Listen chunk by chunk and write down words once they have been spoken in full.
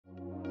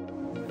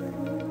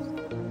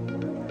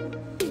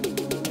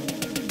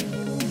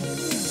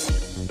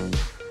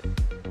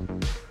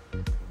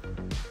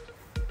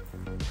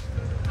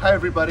Hi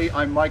everybody,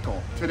 I'm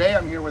Michael. Today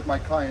I'm here with my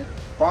client,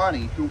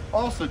 Bonnie, who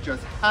also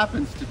just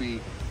happens to be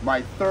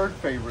my third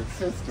favorite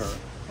sister.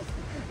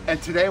 And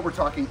today we're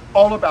talking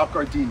all about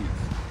gardenias.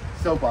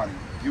 So Bonnie,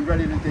 you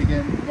ready to dig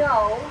in?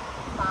 No.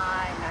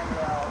 Fine, I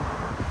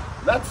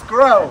will. Let's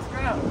grow! Let's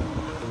grow.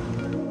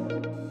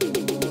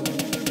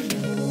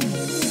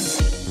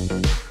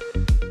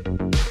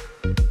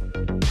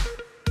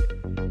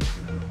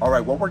 All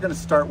right, what we're going to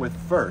start with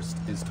first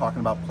is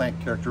talking about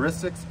plant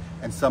characteristics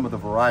and some of the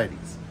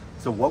varieties.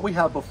 So what we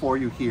have before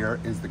you here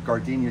is the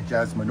Gardenia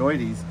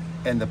jasminoides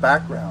in the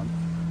background.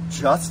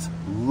 Just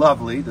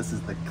lovely. This is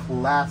the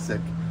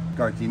classic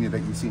gardenia that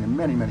you've seen in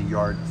many, many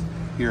yards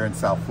here in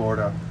South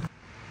Florida.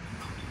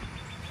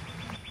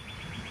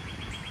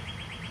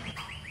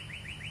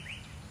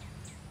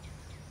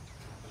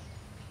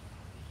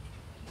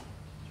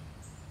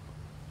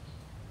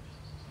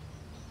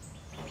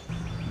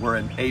 We're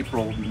in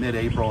April,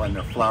 mid-April, and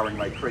they're flowering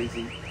like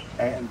crazy.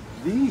 And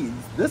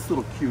this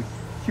little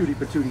cutie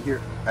patootie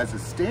here, as a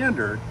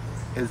standard,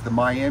 is the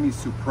Miami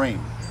Supreme,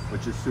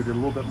 which is suited a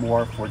little bit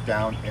more for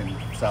down in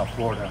South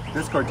Florida.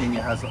 This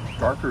gardenia has a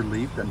darker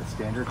leaf than the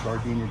standard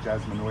Gardenia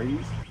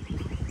jasminoides.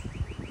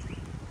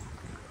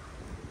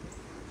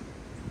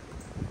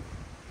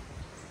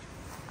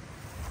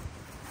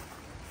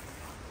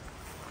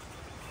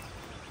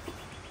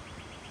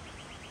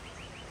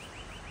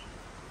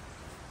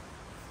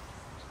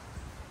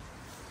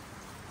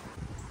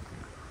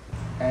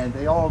 And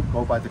they all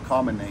go by the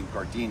common name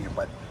gardenia,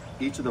 but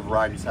each of the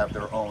varieties have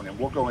their own, and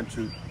we'll go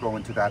into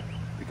that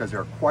because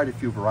there are quite a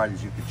few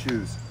varieties you could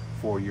choose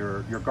for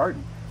your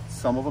garden.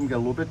 Some of them get a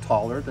little bit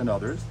taller than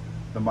others.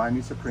 The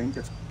Miami Supreme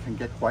can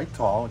get quite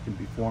tall. It can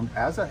be formed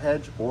as a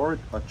hedge or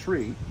a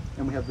tree.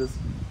 And we have this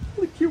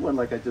really cute one,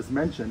 like I just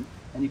mentioned,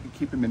 and you can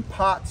keep them in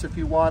pots if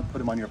you want, put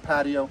them on your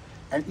patio.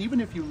 And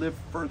even if you live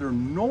further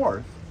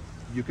north,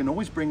 you can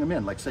always bring them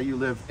in. Like say you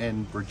live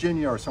in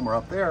Virginia or somewhere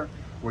up there,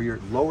 where you're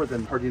lower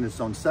than Gardenia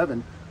Zone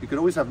 7, you could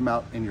always have them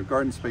out in your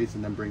garden space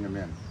and then bring them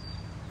in.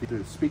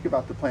 To speak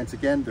about the plants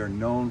again, they're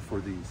known for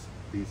these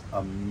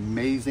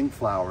amazing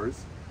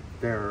flowers.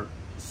 They're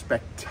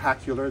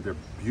spectacular, they're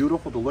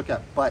beautiful to look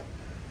at, but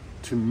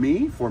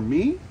for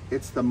me,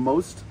 it's the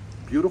most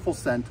beautiful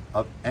scent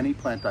of any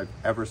plant I've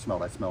ever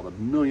smelled. I smelled a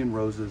million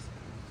roses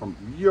from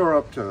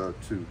Europe to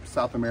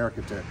South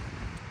America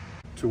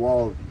to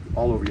all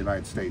over the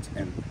United States.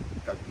 And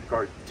the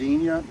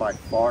gardenia, by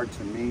far,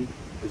 to me,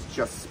 is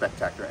just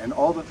spectacular. And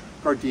all the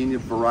gardenia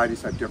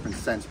varieties have different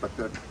scents, but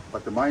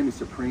the Miami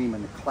Supreme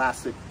and the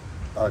classic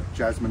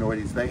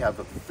jasminoides, they have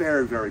a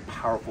very, very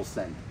powerful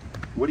scent.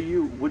 What do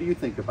you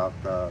think about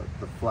the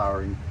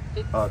flowering,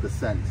 the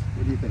scent?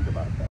 What do you think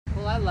about that?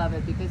 Well, I love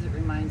it because it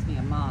reminds me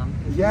of Mom.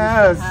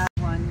 Yes. We used to have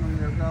one when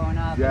we were growing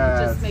up. Yes.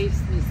 And it just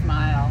makes me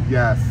smile.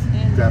 Yes,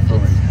 And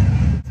definitely.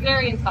 It's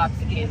very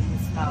intoxicating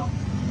to smell.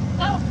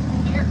 Oh,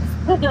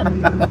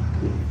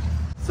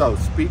 So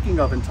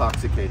speaking of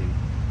intoxicating,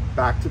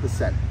 back to the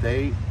scent.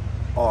 They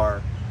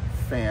are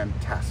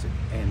fantastic,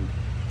 and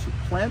to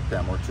plant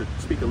them, or to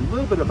speak a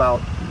little bit about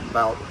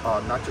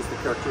not just the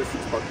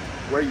characteristics, but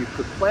where you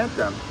could plant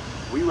them,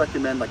 we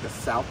recommend like a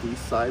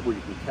southeast side where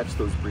you can catch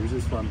those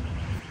breezes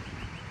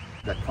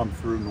that come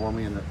through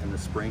normally in the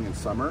spring and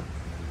summer.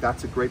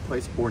 That's a great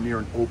place, or near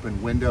an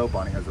open window.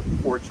 Bonnie has a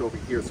porch over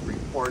here, screen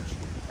porch,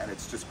 and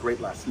it's just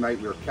great. Last night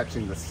we were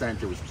catching the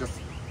scent. It was just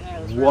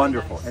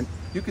wonderful, really nice. And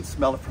you could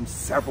smell it from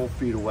several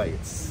feet away.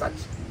 It's such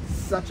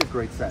a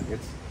great scent.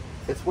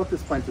 It's what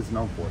this plant is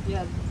known for.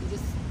 Yeah,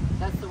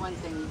 that's the one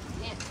thing you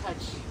can't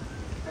touch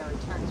or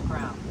it turns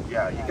brown.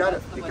 Yeah, you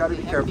gotta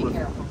be careful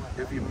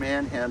if you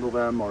manhandle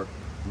them or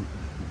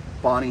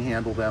Bonnie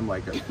handle them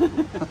like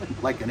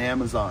like an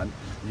Amazon.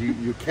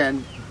 You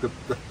can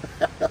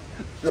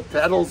the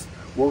petals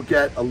will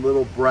get a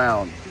little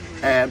brown,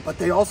 but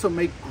they also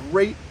make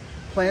great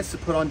plants to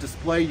put on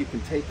display. You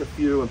can take a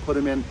few and put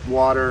them in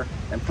water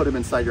and put them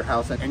inside your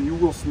house, and you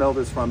will smell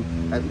this from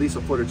at least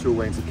a foot or two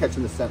away. And it's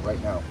catching the scent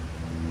right now.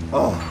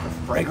 Oh, the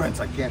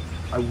fragrance!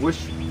 I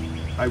wish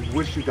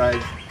you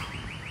guys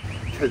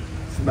could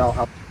smell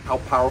how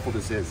powerful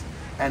this is.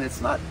 And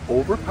it's not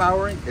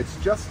overpowering. It's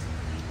just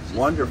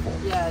wonderful.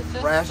 Yeah, it's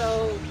just fresh.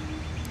 So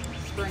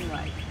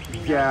spring-like.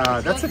 Yeah,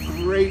 that's a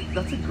great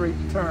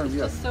term. It's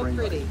yes, just so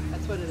pretty.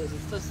 That's what it is.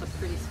 It's just a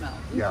pretty smell.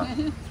 Yeah,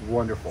 it's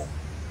wonderful.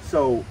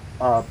 So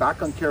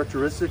back on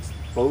characteristics,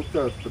 both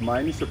the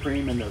Miami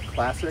Supreme and the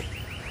Classic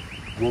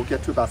will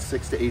get to about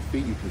 6 to 8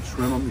 feet. You can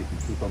trim them, you can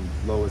keep them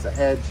low as a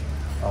hedge,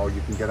 or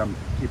you can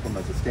keep them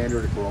as a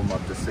standard and grow them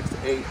up to 6 to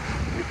 8. You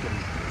can,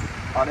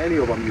 on any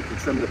of them, you can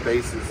trim the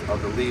bases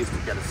of the leaves to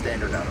get a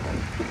standard out of them.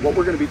 What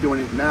we're going to be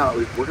doing now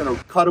is we're going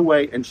to cut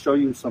away and show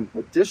you some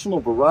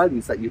additional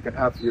varieties that you can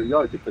have for your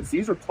yard, because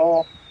these are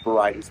tall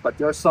varieties, but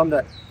there are some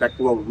that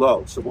grow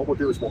low. So what we'll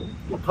do is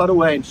we'll cut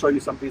away and show you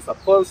some of these up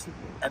close,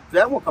 and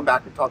then we'll come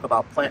back and talk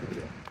about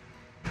planting.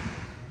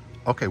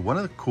 Okay, one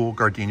of the cool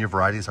gardenia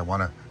varieties I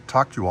want to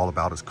talk to you all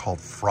about is called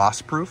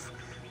Frostproof.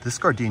 This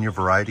gardenia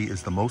variety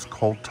is the most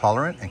cold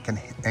tolerant and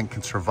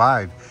can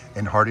survive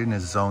in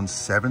hardiness zones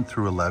 7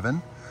 through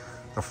 11.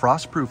 The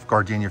frostproof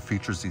gardenia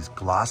features these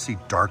glossy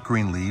dark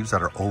green leaves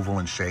that are oval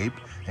in shape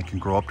and can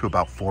grow up to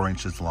about 4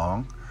 inches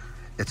long.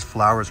 Its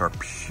flowers are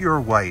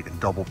pure white and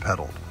double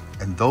petaled,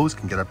 and those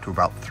can get up to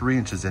about 3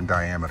 inches in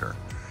diameter.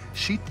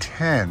 She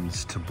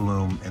tends to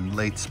bloom in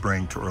late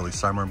spring to early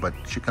summer, but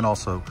she can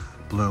also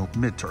bloom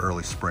mid to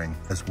early spring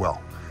as well.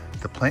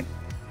 The plant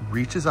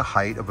reaches a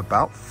height of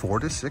about 4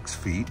 to 6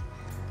 feet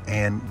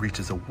and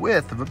reaches a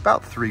width of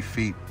about 3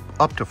 feet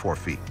up to 4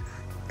 feet.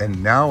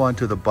 And now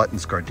onto the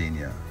buttons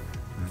gardenia.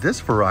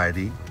 This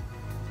variety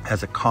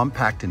has a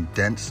compact and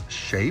dense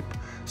shape,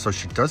 so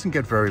she doesn't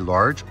get very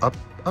large, up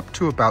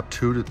to about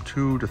 2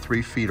 to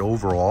 3 feet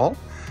overall.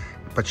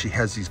 But she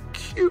has these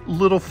cute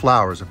little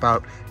flowers,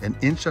 about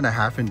 1.5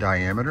 inches in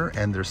diameter,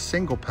 and they're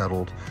single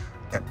petaled,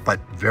 but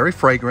very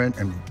fragrant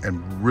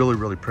and really,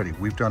 really pretty.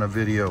 We've done a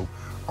video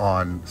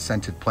on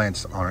scented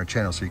plants on our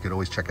channel, so you could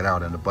always check it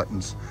out. And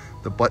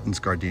the buttons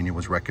gardenia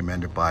was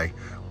recommended by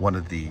one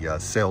of the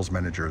sales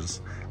managers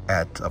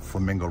at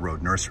Flamingo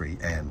Road Nursery,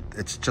 and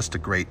it's just a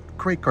great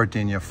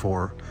gardenia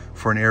for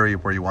an area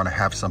where you want to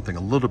have something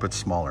a little bit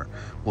smaller.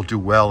 Will do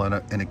well in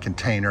a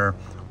container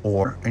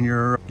or in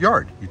your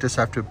yard. You just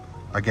have to,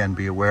 again,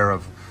 be aware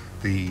of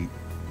the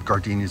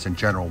gardenias in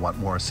general want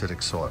more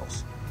acidic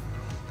soils.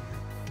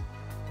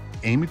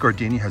 Amy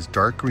gardenia has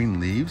dark green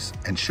leaves,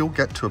 and she'll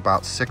get to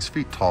about 6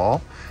 feet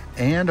tall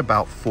and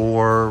about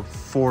 4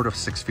 to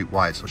 6 feet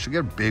wide. So she'll get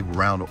a big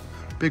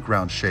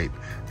round shape.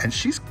 And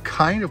she's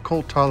kind of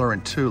cold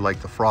tolerant too, like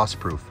the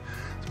frostproof.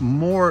 It's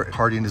more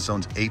hardy in the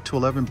zones 8 to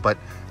 11, but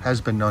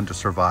has been known to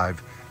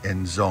survive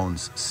in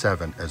zones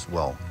 7 as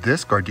well.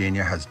 This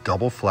gardenia has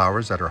double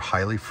flowers that are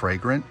highly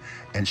fragrant,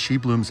 and she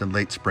blooms in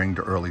late spring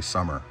to early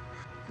summer.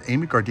 The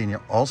Amy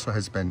gardenia also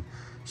has been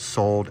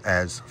sold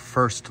as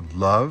First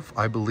Love,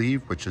 I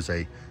believe, which is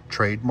a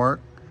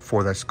trademark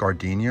for this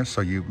gardenia.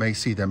 So you may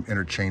see them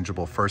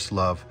interchangeable, First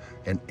Love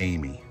and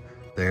Amy.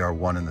 They are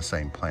one and the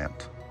same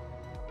plant.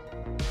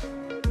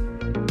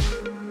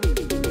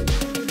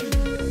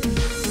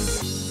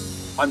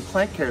 On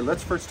plant care,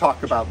 let's first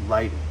talk about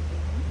lighting.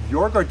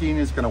 Your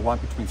gardenia is going to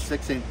want between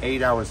 6 and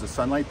 8 hours of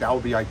sunlight. That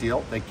will be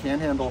ideal. They can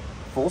handle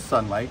full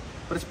sunlight,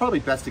 but it's probably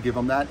best to give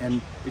them that.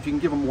 And if you can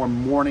give them more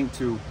morning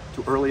to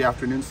early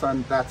afternoon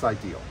sun, that's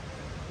ideal.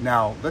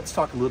 Now, let's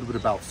talk a little bit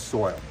about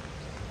soil.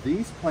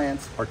 These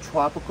plants are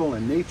tropical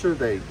in nature.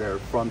 They're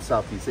from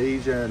Southeast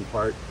Asia and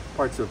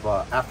parts of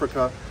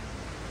Africa.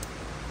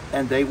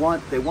 And they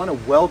want a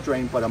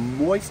well-drained but a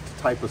moist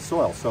type of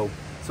soil. So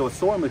a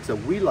soil mix that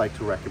we like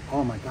to recommend.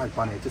 Oh my God,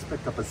 Bonnie, I just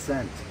picked up a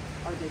scent.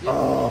 Oh, did you?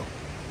 Oh,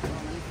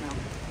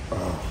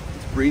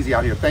 it's breezy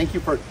out here. Thank you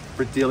for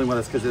dealing with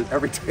us, because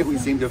every day we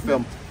seem to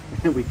film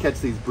and we catch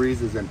these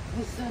breezes, and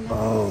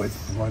oh,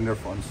 it's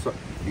wonderful. And so,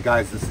 you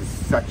guys, this is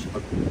such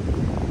a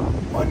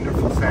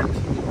wonderful scent.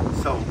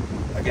 So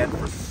again,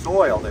 for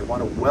soil, they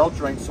want a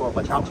well-drained soil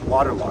but not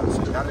waterlogged.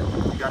 So you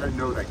gotta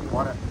know that you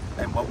wanna.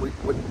 And what we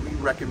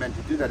recommend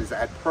to do that is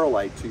add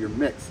perlite to your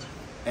mix.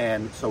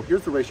 And so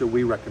here's the ratio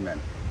we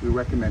recommend. We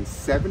recommend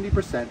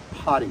 70%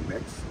 potting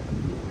mix,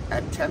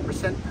 add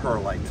 10%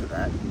 perlite to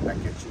that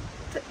gets you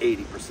to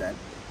 80%,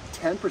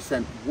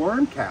 10%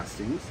 worm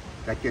castings,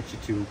 that gets you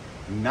to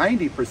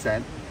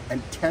 90%,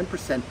 and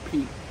 10%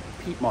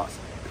 peat moss.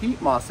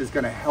 Peat moss is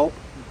going to help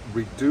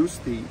reduce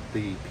the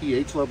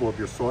pH level of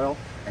your soil,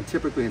 and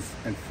typically in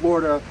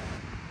Florida,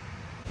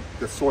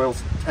 the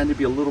soils tend to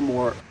be a little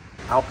more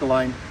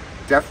alkaline.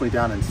 Definitely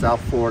down in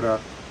South Florida,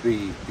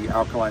 the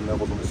alkaline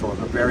levels in the soils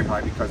are very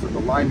high because of the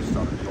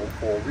limestone and the old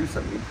coral reefs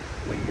that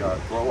we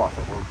grow off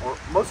of, or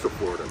most of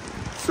Florida.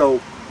 So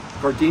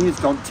gardenias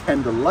don't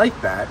tend to like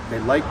that. They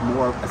like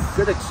more of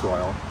acidic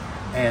soil,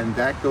 and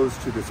that goes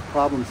to this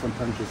problem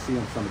sometimes you'll see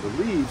on some of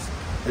the leaves,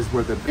 is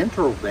where the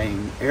ventral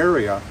vein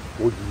area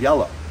will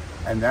yellow.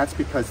 And that's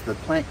because the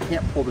plant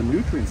can't pull the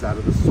nutrients out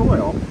of the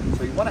soil.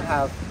 So you want to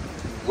have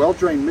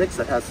well-drained mix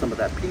that has some of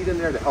that peat in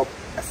there to help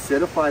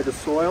acidify the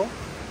soil.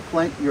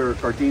 Plant your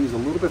gardenias a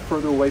little bit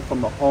further away from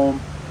the home,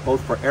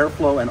 both for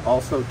airflow and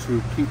also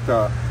to keep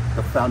the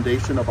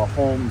foundation of a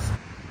home's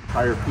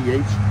higher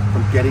pH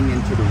from getting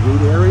into the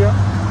root area.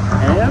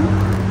 And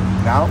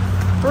now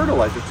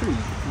fertilizer too.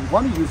 You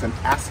want to use an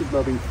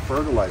acid-loving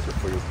fertilizer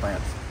for your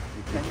plants.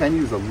 You can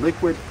use a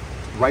liquid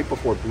right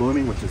before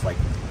blooming, which is like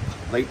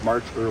late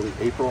March, early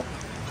April,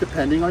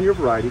 depending on your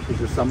variety, because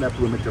there's some that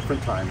bloom at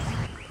different times.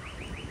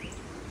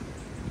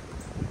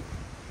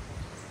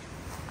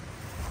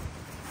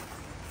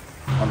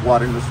 On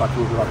watering, let's talk a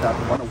little bit about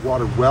that. You want to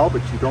water well,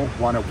 but you don't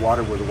want to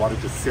water where the water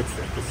just sits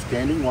there, because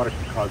standing water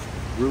can cause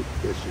root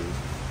issues,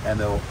 and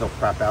they'll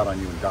crap out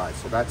on you and die.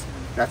 So that's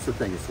the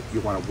thing, is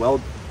you want a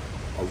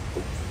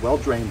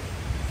well-drained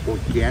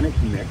organic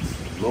mix,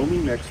 loamy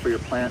mix for your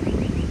plant.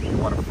 You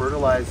want to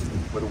fertilize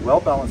with a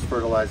well-balanced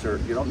fertilizer.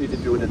 You don't need to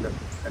do it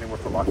anywhere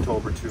from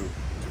October to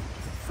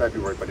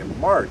February, but in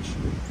March,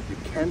 you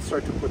can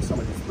start to put some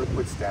of these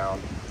liquids down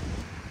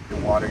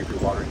if you're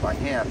watering by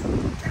hand,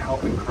 to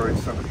help encourage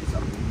some of these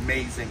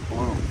amazing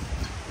blooms.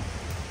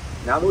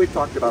 Now that we've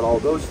talked about all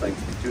those things,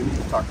 we do need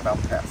to talk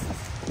about pests.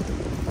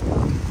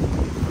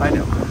 I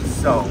know.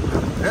 So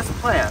this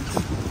plant,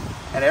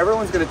 and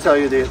everyone's going to tell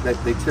you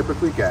that they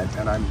typically get,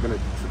 and I'm going to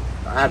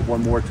add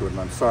one more to it, and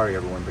I'm sorry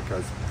everyone,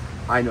 because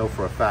I know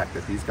for a fact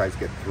that these guys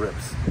get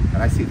thrips,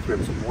 and I see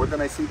thrips more than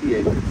I see the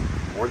aphids,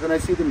 more than I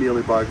see the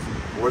mealybugs,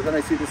 more than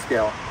I see the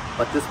scale,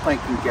 but this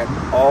plant can get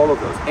all of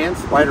those, and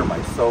spider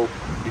mites. So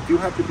you do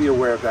have to be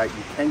aware of that.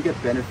 You can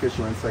get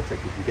beneficial insects,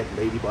 like you can get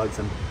ladybugs,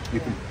 and you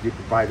can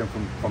buy them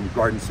from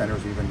garden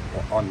centers, even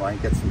online,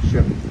 get some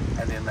shipped,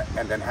 and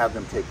then have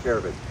them take care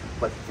of it.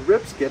 But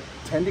thrips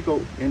tend to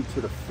go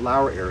into the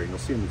flower area, and you'll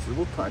see them, these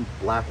little tiny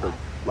black or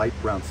light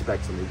brown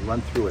specks, and they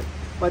run through it.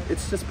 But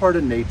it's just part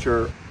of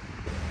nature.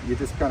 You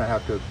just kind of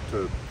have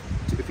to,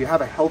 if you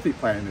have a healthy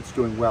plant and it's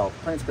doing well, the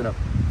plant's going to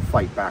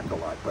fight back a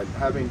lot. But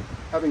having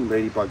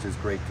ladybugs is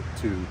great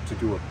to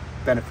do a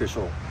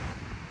beneficial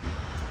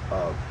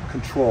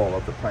control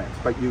of the plants.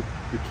 But you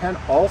can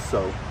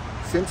also,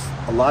 since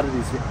a lot of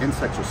these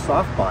insects are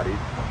soft-bodied,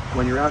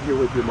 when you're out here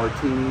with your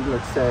martini,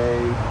 let's say,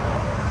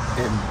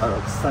 in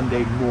a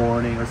Sunday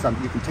morning or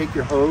something, you can take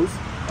your hose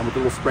and with a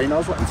little spray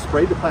nozzle and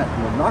spray the plant,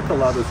 and you'll knock a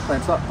lot of those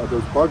plants off, or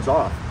those bugs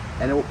off,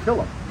 and it will kill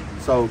them.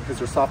 So, because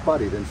they're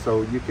soft-bodied, and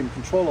so you can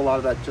control a lot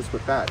of that just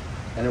with that,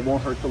 and it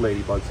won't hurt the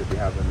ladybugs if you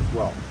have them as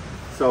well.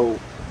 So,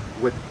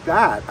 with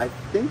that, I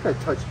think I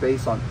touched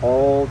base on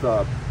all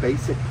the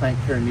basic plant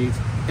care needs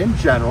in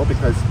general,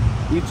 because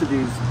each of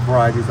these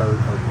varieties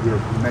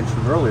we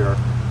mentioned earlier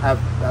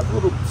have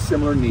little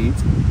similar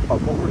needs.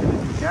 But what we're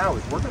going to do now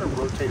is we're going to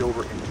rotate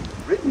over into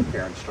written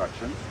care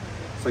instructions,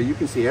 so you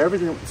can see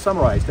everything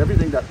summarized,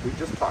 everything that we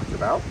just talked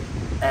about,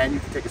 and you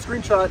can take a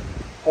screenshot,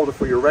 hold it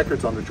for your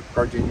records on the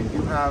gardenia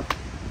you have,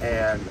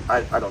 and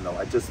I don't know,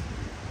 I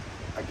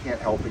can't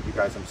help it, you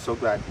guys. I'm so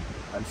glad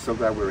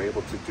we were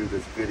able to do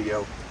this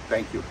video.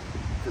 Thank you.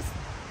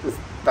 This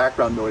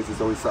background noise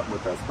is always something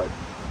with us, but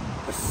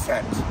the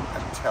scent,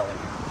 I'm telling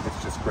you,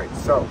 it's just great.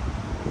 So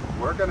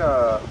we're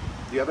gonna,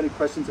 do you have any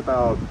questions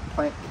about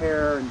plant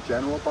care in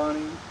general,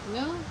 Bonnie?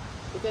 No,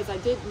 because I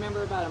did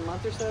remember about a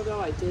month or so ago,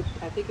 I think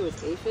it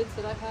was aphids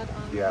that I had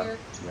on here,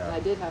 and I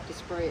did have to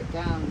spray it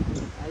down.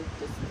 I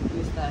just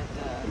used that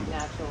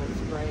natural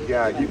spray.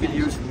 Yeah, you can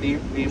use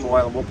neem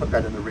oil, and we'll put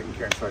that in the written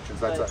care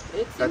instructions.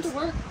 It seemed to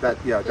work.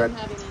 Didn't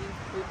have any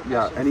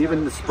repercussions, and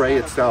even the spray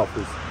itself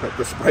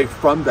the spray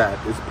from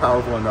that is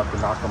powerful enough to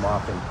knock them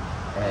off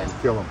and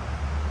kill them.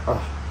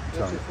 Oh,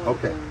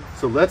 okay,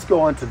 so let's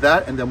go on to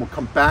that, and then we'll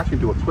come back and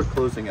do a quick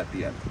closing at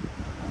the end.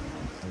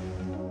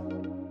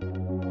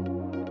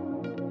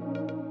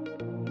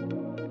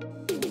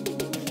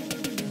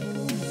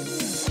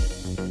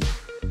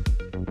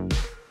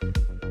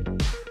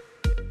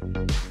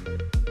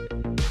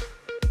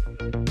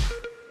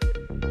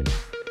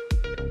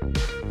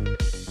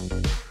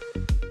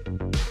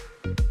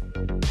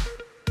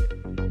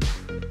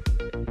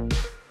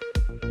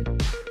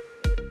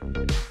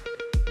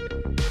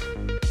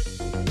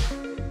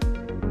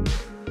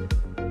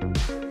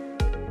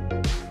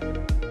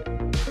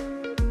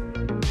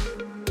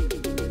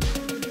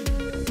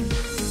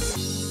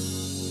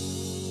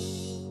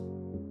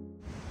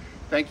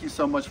 Thank you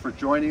so much for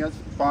joining us.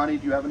 Bonnie,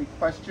 do you have any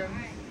questions?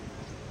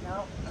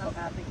 No, I'm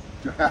happy.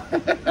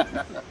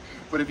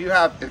 But if you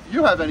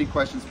have any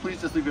questions,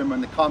 please just leave them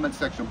in the comment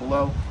section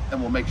below,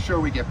 and we'll make sure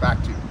we get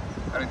back to you.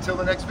 And until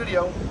the next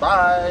video,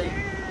 bye.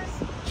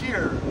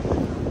 Cheers.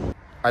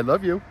 I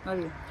love you. Love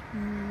you.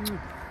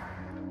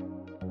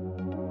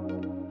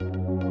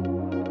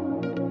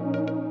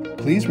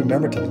 Please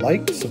remember to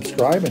like,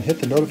 subscribe, and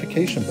hit the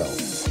notification bell.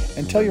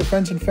 And tell your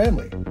friends and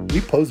family. We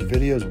post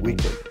videos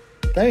weekly.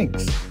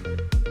 Thanks.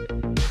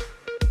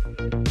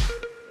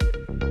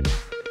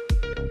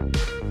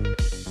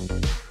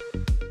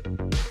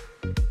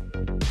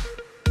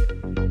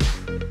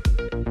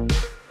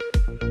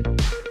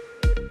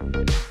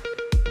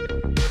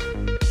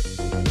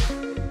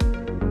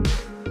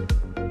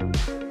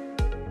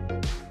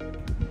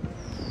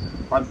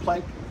 On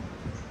plank.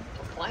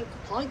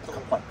 Plank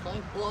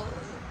blood.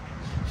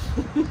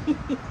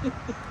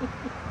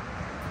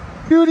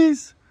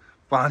 Beauties.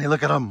 Bonnie,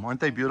 look at them. Aren't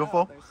they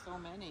beautiful? There's so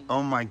many.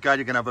 Oh my God,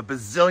 you're gonna have a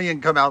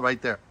bazillion come out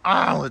right there.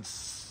 Oh, it's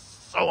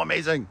so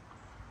amazing.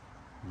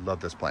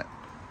 Love this plant.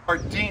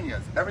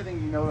 Gardenias,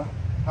 everything you know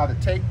how to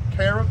take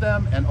care of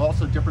them, and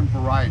also different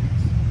varieties.